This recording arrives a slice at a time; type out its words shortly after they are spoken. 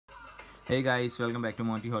Hey guys, welcome back to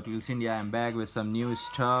Monty Hotwheels India. I'm back with some new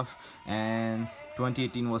stuff, and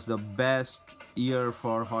 2018 was the best year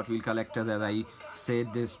for Hot Wheel collectors, as I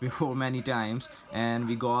said this before many times. And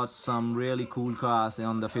we got some really cool cars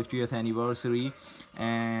on the 50th anniversary,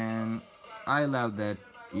 and I love that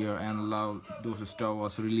year and love those stuff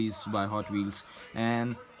was released by Hot Wheels.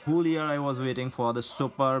 And whole year I was waiting for the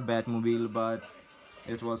Super Batmobile, but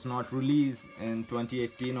it was not released in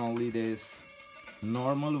 2018. Only this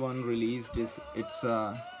normal one released. It's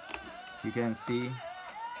you can see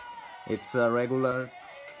it's a regular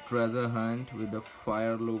treasure hunt with the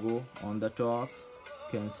fire logo on the top.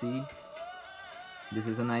 You can see this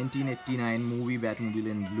is a 1989 movie Batmobile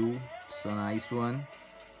in blue. It's a nice one.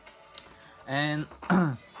 And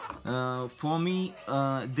for me,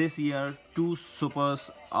 this year two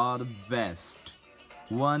supers are the best.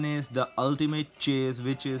 One is the Ultimate Chase,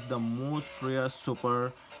 which is the most rare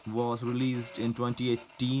super, was released in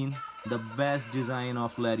 2018. The best design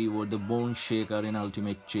of Larry Wood, the Bone Shaker in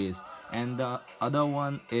Ultimate Chase. And the other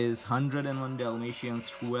one is 101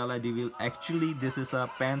 Dalmatians Cruella Devil. Actually, this is a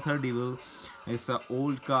Panther Devil. It's an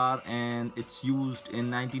old car and it's used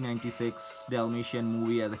in 1996 Dalmatian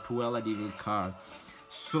movie as a Cruella Devil car.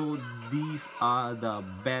 So these are the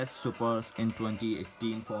best supers in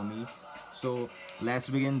 2018 for me. So let's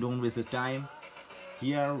begin, don't waste the time.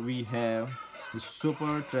 Here we have the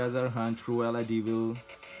Super Treasure Hunt Cruella Devil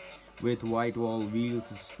with white wall wheels,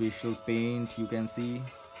 special paint. You can see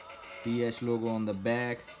TH logo on the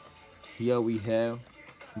back. Here we have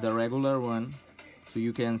the regular one, so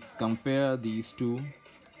you can compare these two.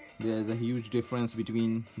 There's a huge difference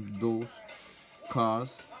between those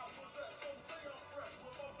cars.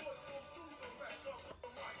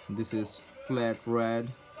 This is flat red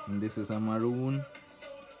and this is a maroon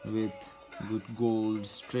with good gold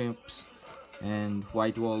strips and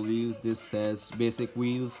white wall wheels. This has basic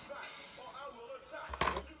wheels.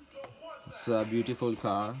 It's a beautiful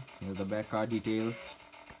car. Here's the back car details.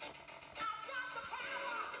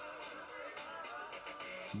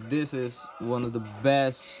 This is one of the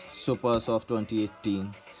best supers of 2018.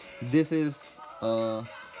 This is a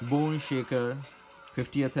Bone Shaker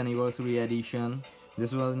 50th anniversary edition.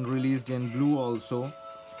 This one released in blue also.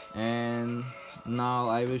 And now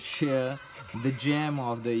I will share the gem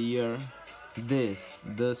of the year.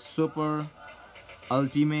 The Super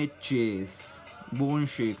Ultimate Chase Bone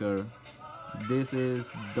Shaker. This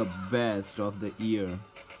is the best of the year,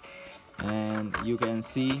 and you can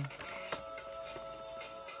see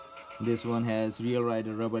this one has real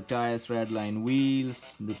rider rubber tires, red line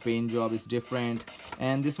wheels. The paint job is different,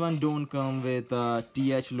 and this one don't come with a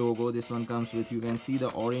TH logo. This one comes with, you can see the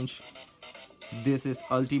orange. This is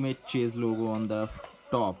Ultimate Chase logo on the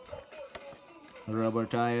top. Rubber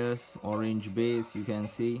tires, orange base, you can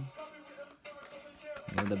see.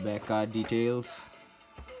 And the back card details.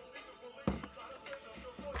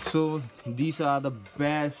 So these are the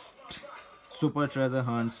best super treasure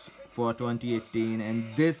hunts for 2018,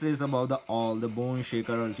 and this is about the Bone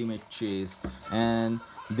Shaker Ultimate Chase. And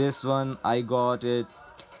this one I got it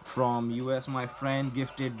from US. My friend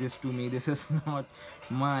gifted this to me. This is not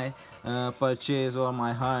my purchase or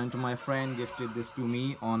my hunt. My friend gifted this to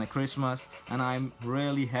me on a Christmas, and I'm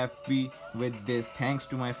really happy with this. Thanks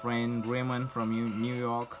to my friend Raymond from New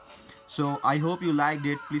York. So I hope you liked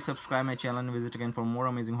it. Please subscribe my channel and visit again for more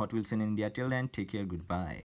amazing Hot Wheels in India. Till then, take care. Goodbye.